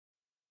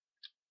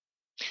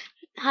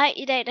Hej,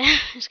 i dag der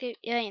skal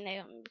jeg ved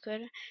ikke om vi kører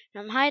det.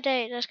 Nå, men hej i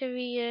dag, der skal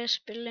vi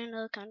spille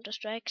noget Counter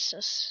Strike,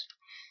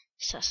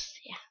 så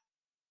ja,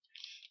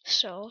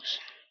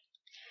 Source.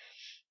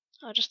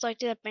 Og der står ikke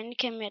det der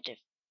bandicam mere, det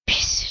er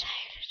pisse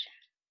dejligt.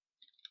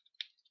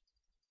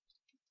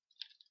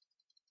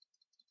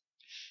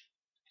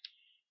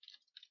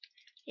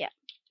 Ja,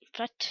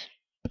 flot.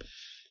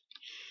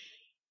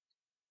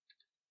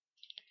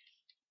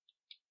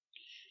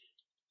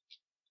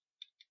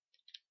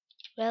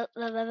 Hvad?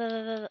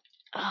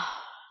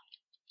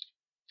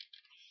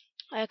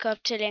 Og jeg kan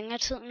op til længere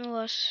tid nu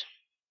også.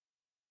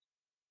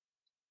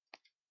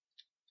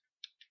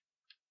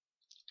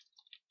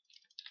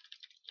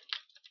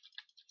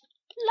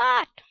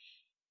 Lort!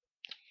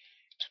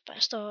 Så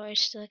bare står et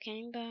sted,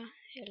 kan jeg bare,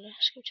 eller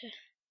skal vi tage?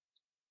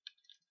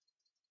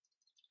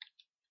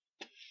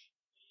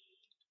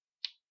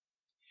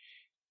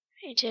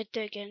 Indtil jeg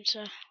dør igen,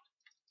 så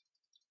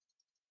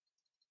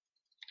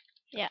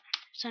ja,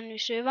 så en ny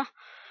server.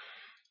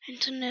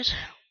 Internet.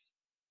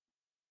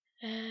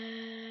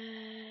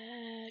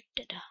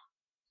 Det der.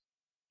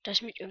 Der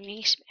er mit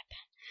yndlingsmap.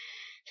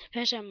 Så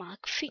passer meget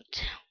fint.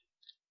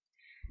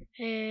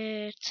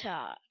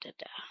 Tager det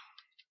der.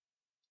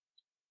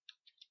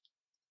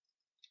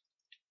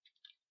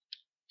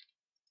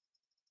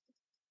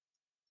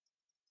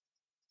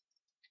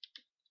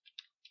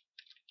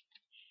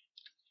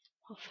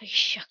 Hvorfor ikke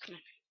chok,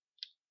 mand?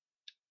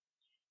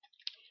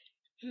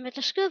 Men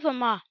der skyder på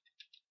mig.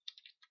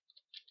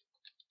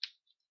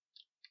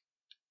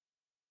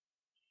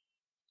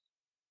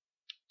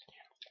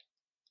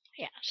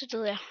 Ja, så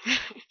døde jeg.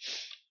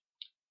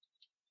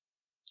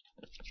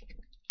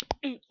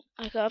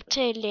 Og jeg kan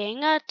optage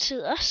længere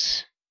tid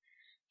også.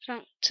 Så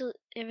lang tid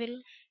jeg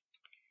vil.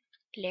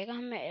 Lægger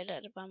ham med, eller er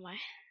det bare mig?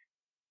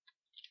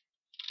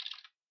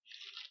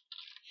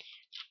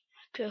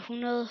 Jeg kører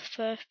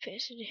 140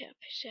 fps i det her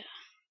PC her.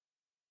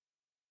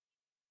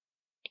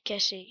 Det kan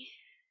jeg se.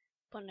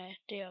 På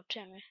det jeg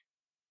optager med.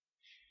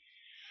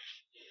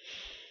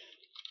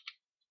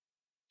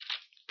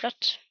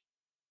 Flot.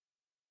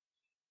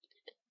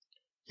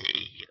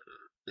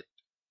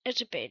 Jeg er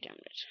tilbage lige om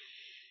lidt.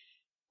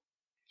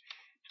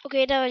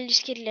 Okay, der var lige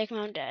skidt læg med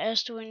om der jeg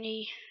stod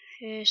inde i.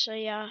 Så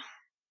jeg...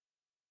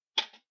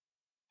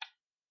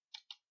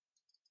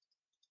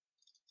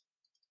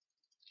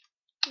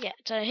 Ja,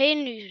 så er det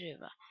helt ny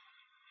server.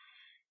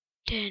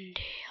 Den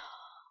der.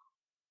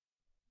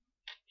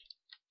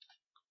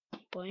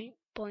 Boing,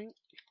 boing.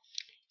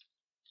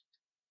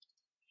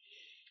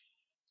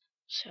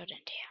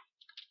 Sådan der.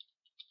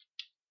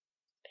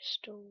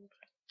 Pistol.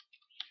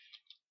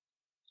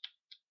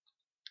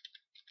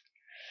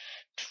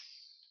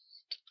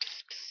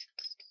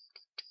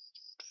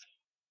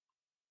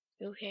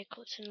 Jo, jeg er ikke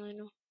gået til noget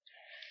endnu.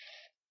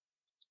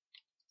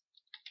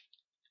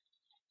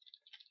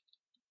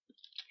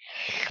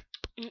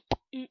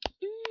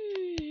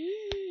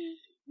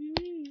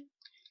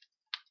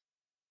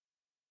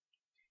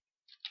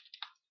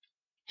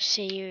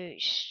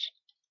 Seriøst.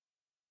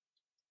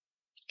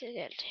 Det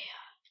er alt det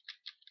her.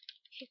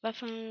 Jeg kan ikke bare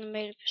få en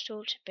normal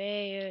pistol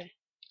tilbage.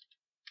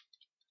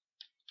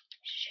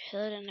 Jeg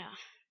havde den her.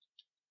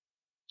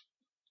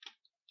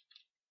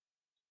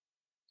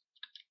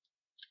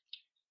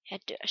 Jeg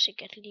dør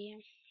sikkert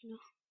lige nu.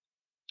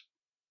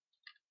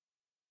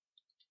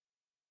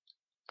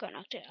 Godt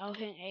nok, det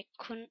afhænger ikke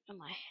kun af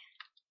mig.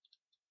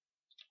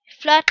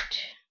 Flot!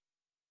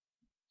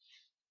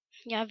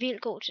 Jeg er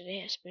vildt god til det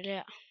her spil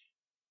her.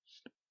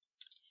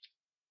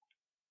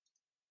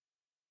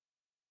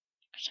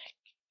 Så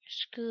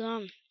skyder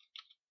ham.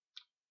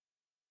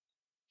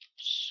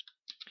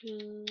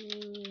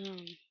 Skyder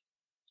ham.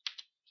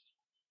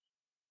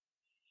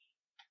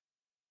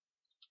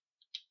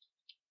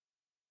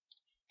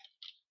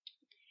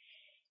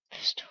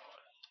 Pistol.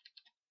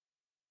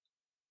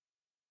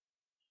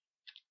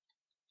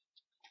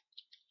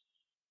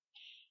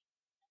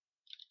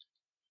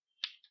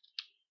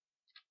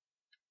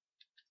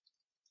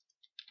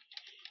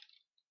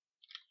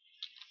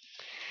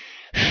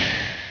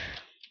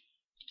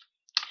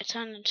 Jeg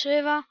tager en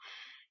server.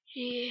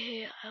 Det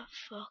her er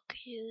for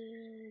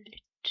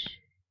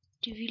kedeligt.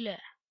 De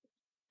ville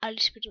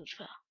aldrig spillet ud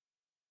før.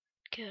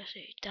 Kan jeg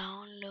se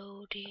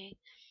downloading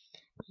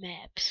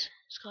maps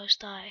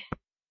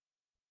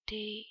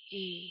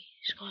de-villa.bsp.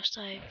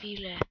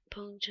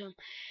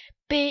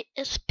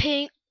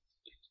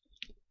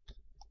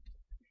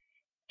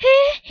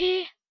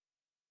 Hehe.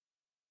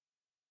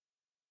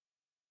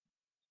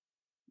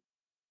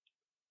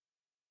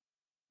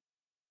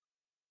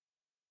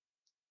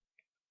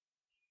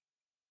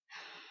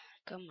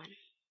 Kom man.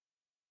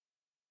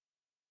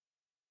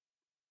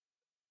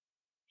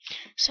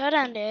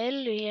 Sådan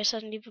der, jeg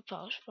satte den lige på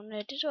pause.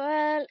 Det tog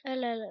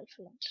alt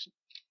for lang tid.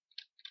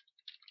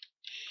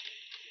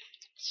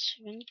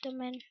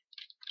 Sventerman.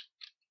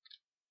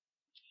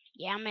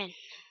 Jamen.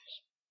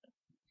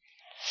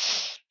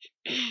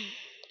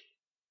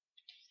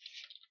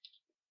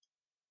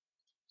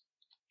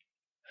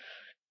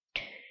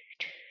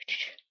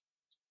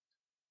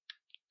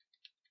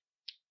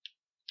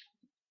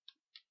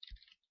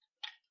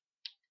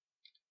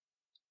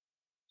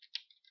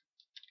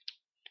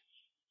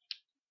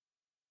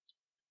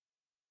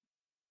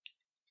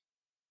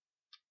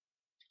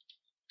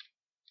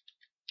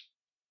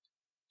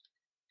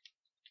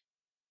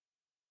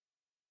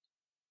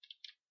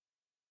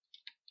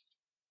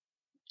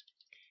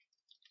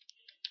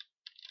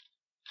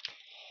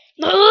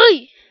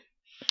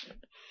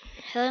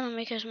 havde, når man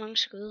ikke har så mange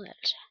skud,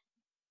 altså.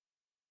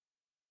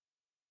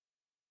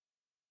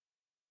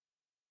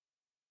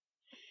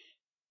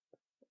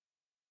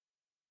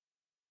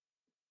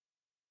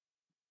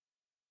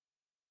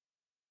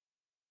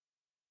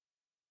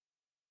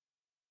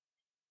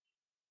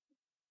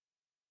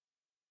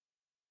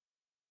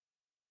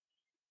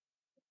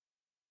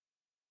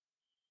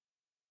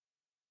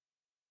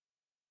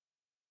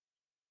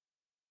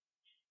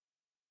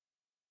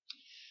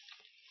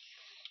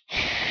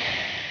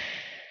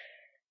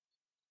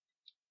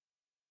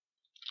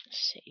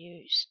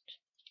 Seriøst.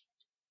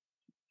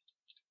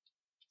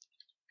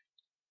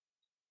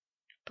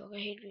 Bukker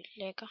helt vildt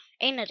lækker.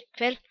 En af det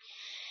vel.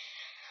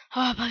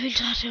 Bare vildt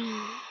træt.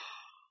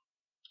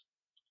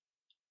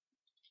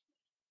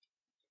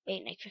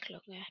 En ikke hvad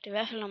klokken er. Det er i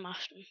hvert fald om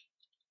aftenen.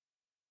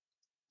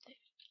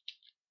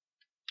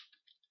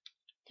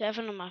 Det er i hvert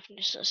fald om aftenen,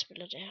 jeg sidder og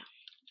spiller det her.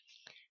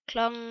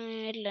 Klokken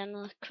et eller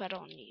andet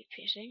 8:15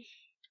 pis, ikke?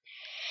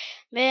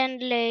 Men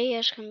læge,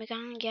 jeg skal komme i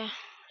gang. Jeg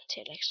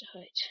taler ikke så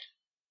højt.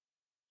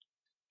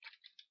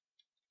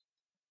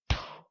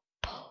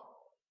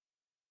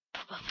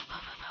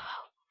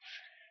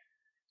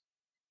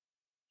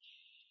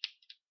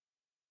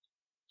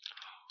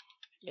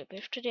 Løb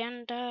efter de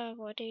andre, der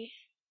hvor det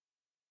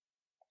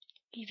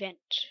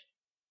event.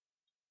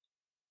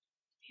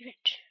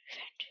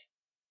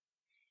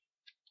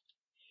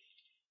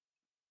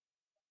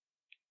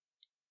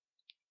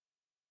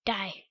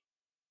 Die.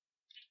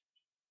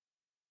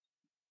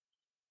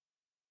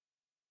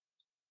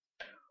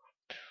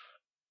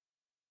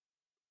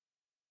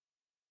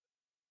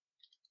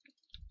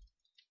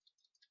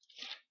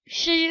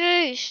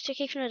 Seriøst, jeg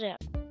kan ikke finde det der.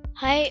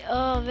 Hej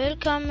og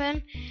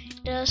velkommen.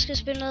 Der skal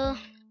spille noget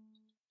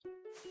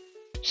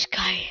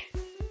Sky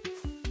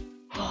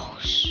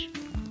Wars.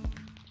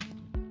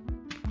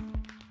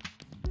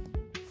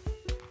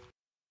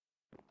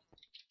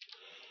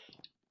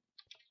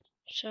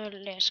 Så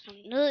lad os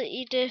komme ned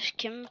i det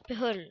kæmpe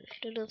hul.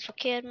 Det lød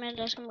forkert, men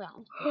lad os komme i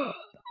gang.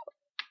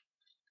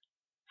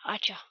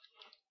 Roger.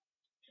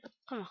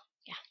 Kom nu,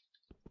 ja.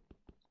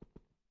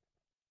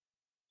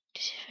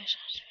 Det ser faktisk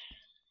ret svært.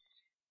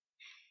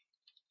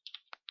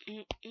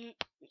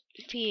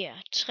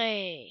 4,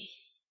 3,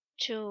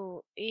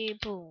 2, 1,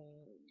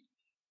 boom.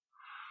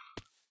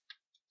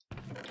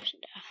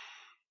 Sådan der.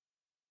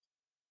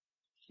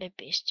 Det er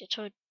bedst. Jeg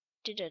tror,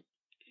 det der...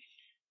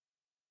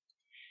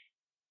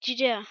 De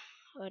der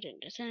og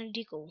den der, den er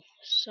lige god.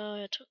 Så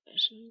jeg tror,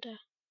 sådan der.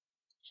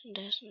 Sådan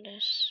der, sådan der,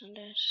 sådan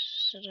der,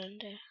 sådan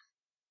der.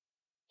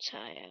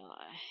 Tager jeg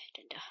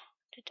den der.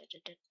 Det der.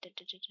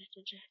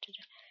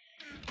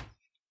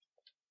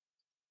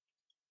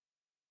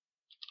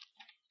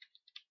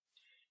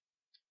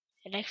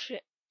 Jeg er ikke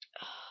flere.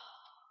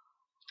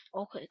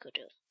 Okay, gå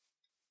død.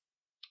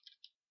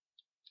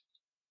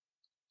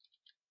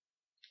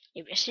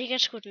 Jeg bliver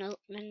sikkert skudt ned,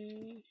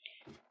 men...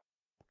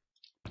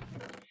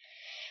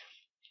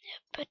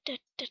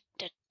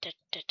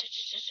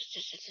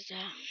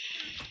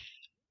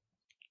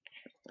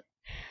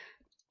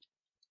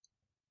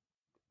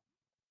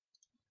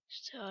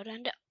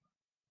 Sådan der.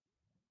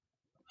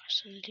 Og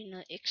sådan lige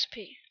noget XP.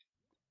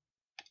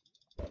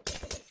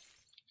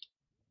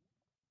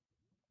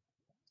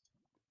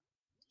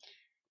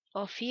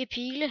 Og 4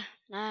 pile.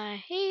 Nej,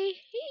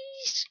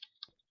 his.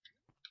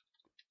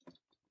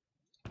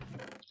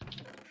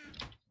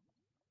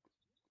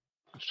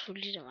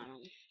 Selvfølgelig der var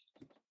nogen.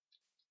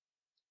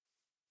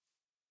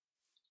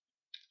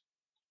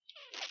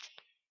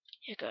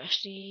 Jeg gør også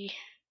lige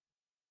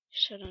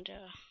sådan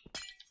der.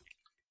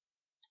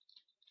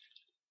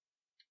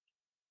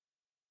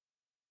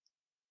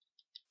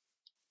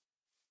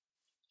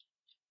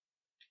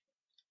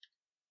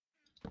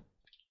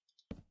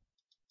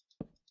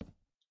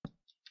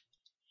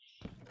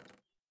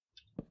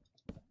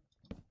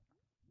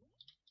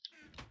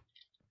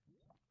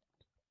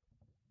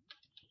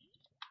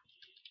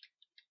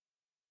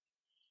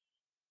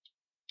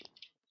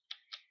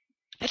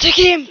 Attack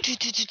him!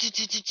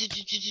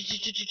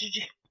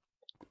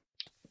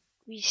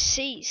 Vi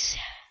ses.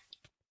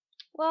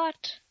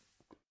 What?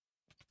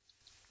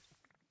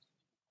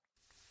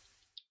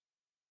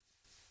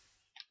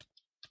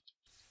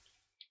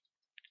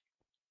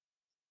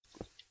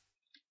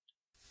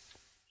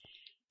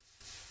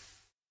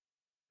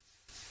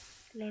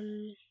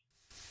 Lol.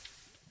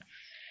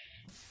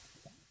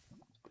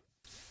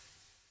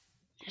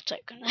 Jeg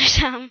trykker noget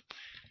sammen.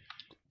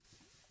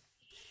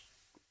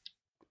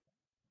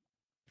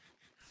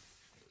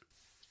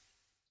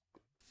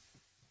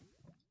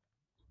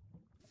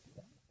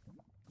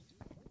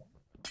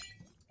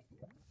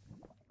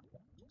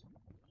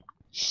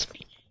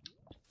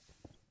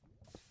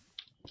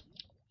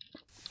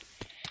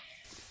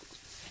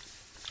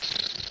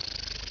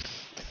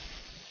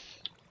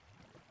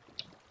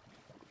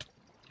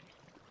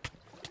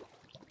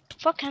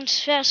 Fuck, han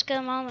svær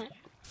skade meget, mand.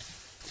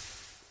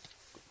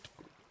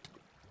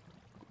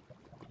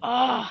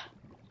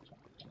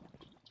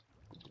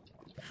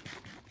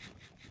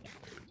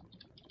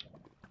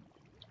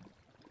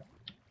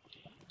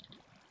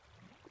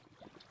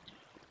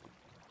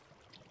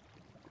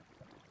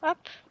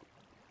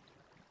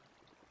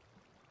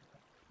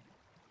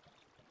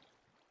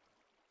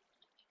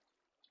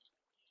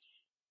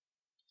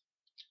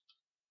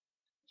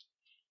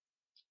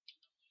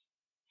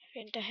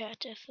 venter her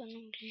til at få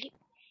nogle liv.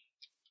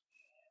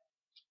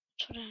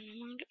 Jeg tror, der er nogle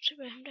mange liv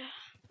tilbage ham der.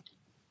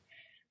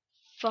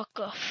 Fuck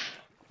off.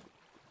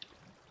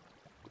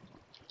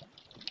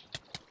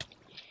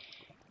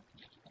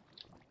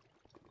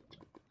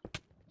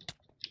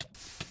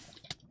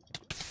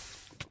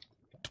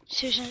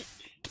 Susan.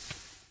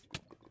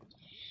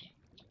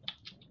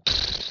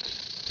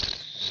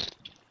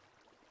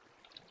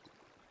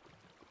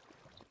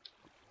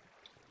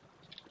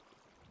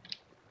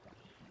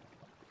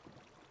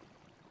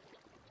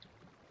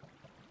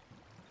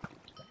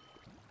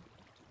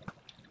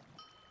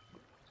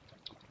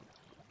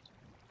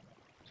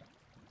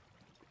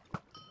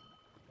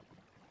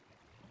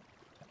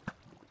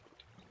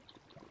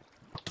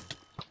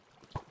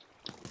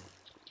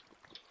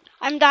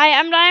 I'm die.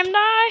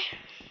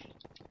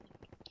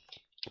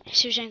 Jeg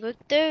synes, han kunne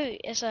ikke dø,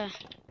 altså.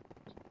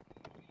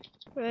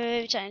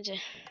 Vi tager en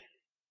til.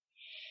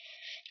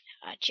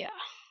 Aja.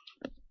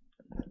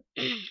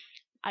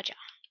 Aja.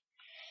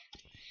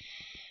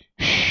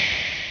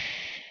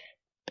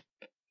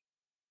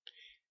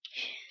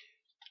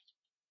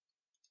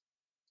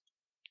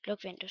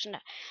 Luk vinduet, sådan der.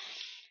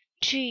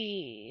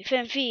 10,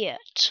 5, 4,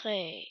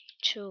 3,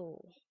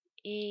 2,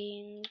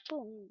 1,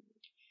 boom.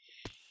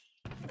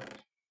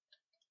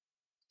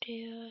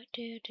 Der.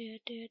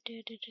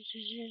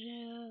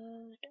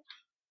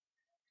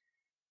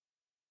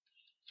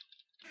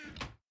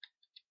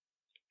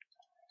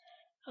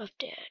 Op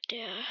der.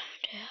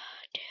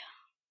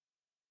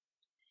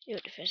 Jo,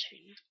 det er faktisk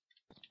fint.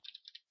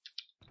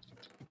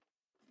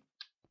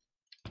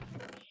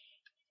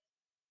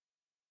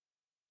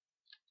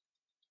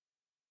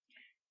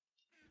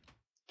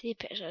 Det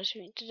passer også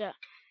fint, det der.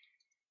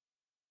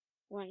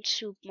 One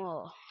soup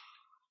more.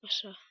 Og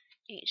så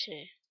en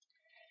til.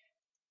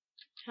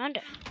 Sådan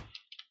der.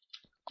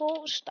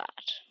 God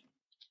start.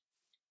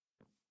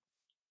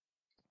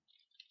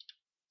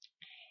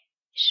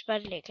 Jeg synes bare,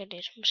 det lægger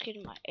lidt. Måske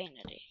det mig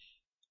aner det.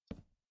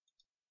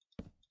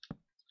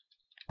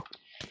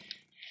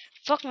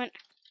 Fuck, man.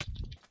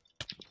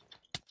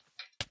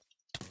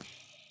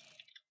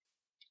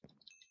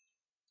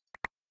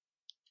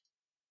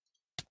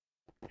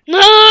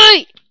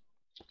 Nej!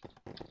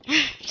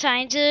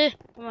 Tag en til.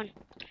 Kom on.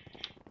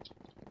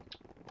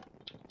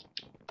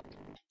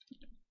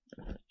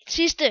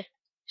 Sidste.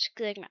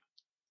 Skid ikke mere.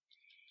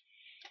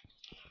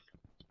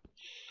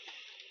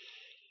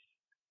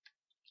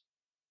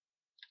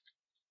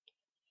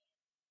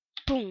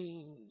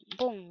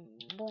 Boom.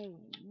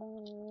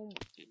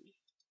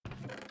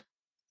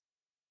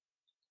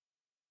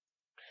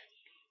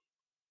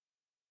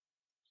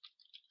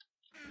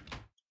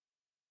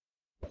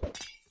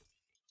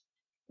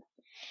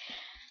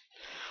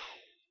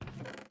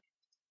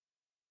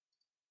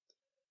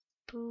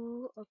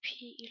 Bue og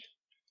pil.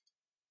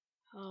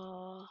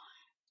 Og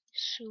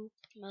soup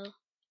med.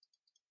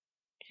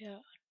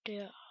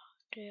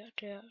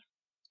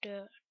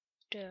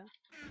 Der.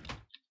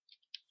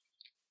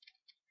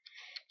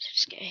 Så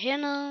skal jeg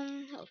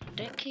hernede. Åbne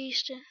den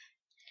kiste.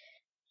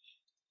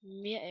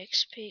 Mere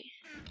XP.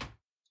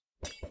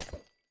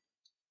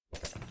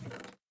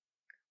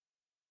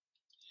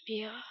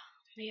 Mere.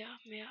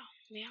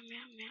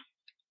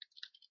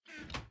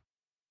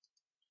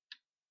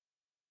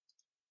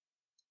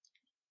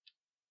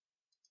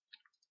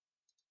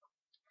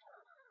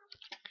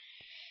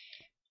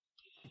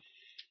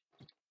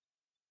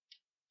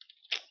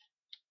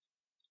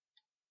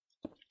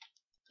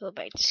 Jeg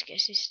håber ikke, det skal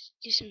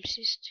ligesom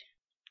sidst.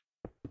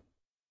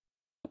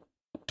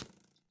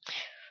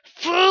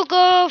 Fuck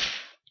off!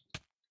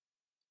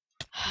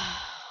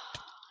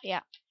 Ja.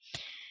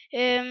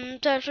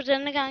 Det er alt for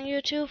denne gang,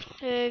 YouTube.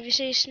 Vi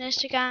ses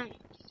næste gang,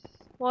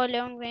 hvor jeg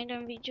laver en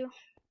random video.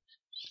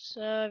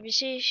 Så vi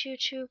ses,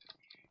 YouTube.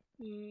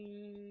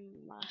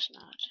 Meget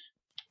snart.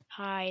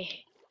 Hej.